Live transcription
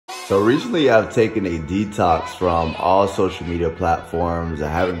So recently I've taken a detox from all social media platforms. I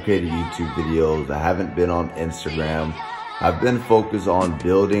haven't created YouTube videos. I haven't been on Instagram. I've been focused on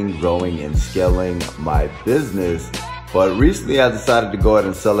building, growing, and scaling my business. But recently I decided to go ahead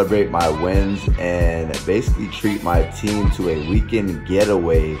and celebrate my wins and basically treat my team to a weekend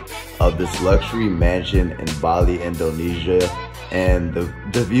getaway of this luxury mansion in Bali, Indonesia. And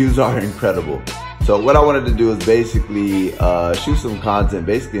the views are incredible. So what I wanted to do is basically shoot some content,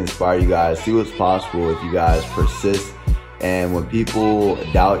 basically inspire you guys, see what's possible if you guys persist. And when people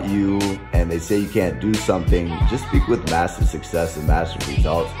doubt you and they say you can't do something, just speak with massive success and massive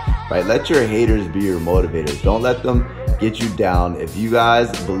results, right? Let your haters be your motivators. Don't let them get you down. If you guys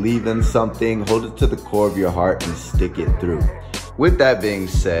believe in something, hold it to the core of your heart and stick it through. With that being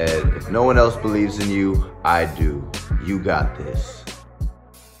said, if no one else believes in you, I do. You got this.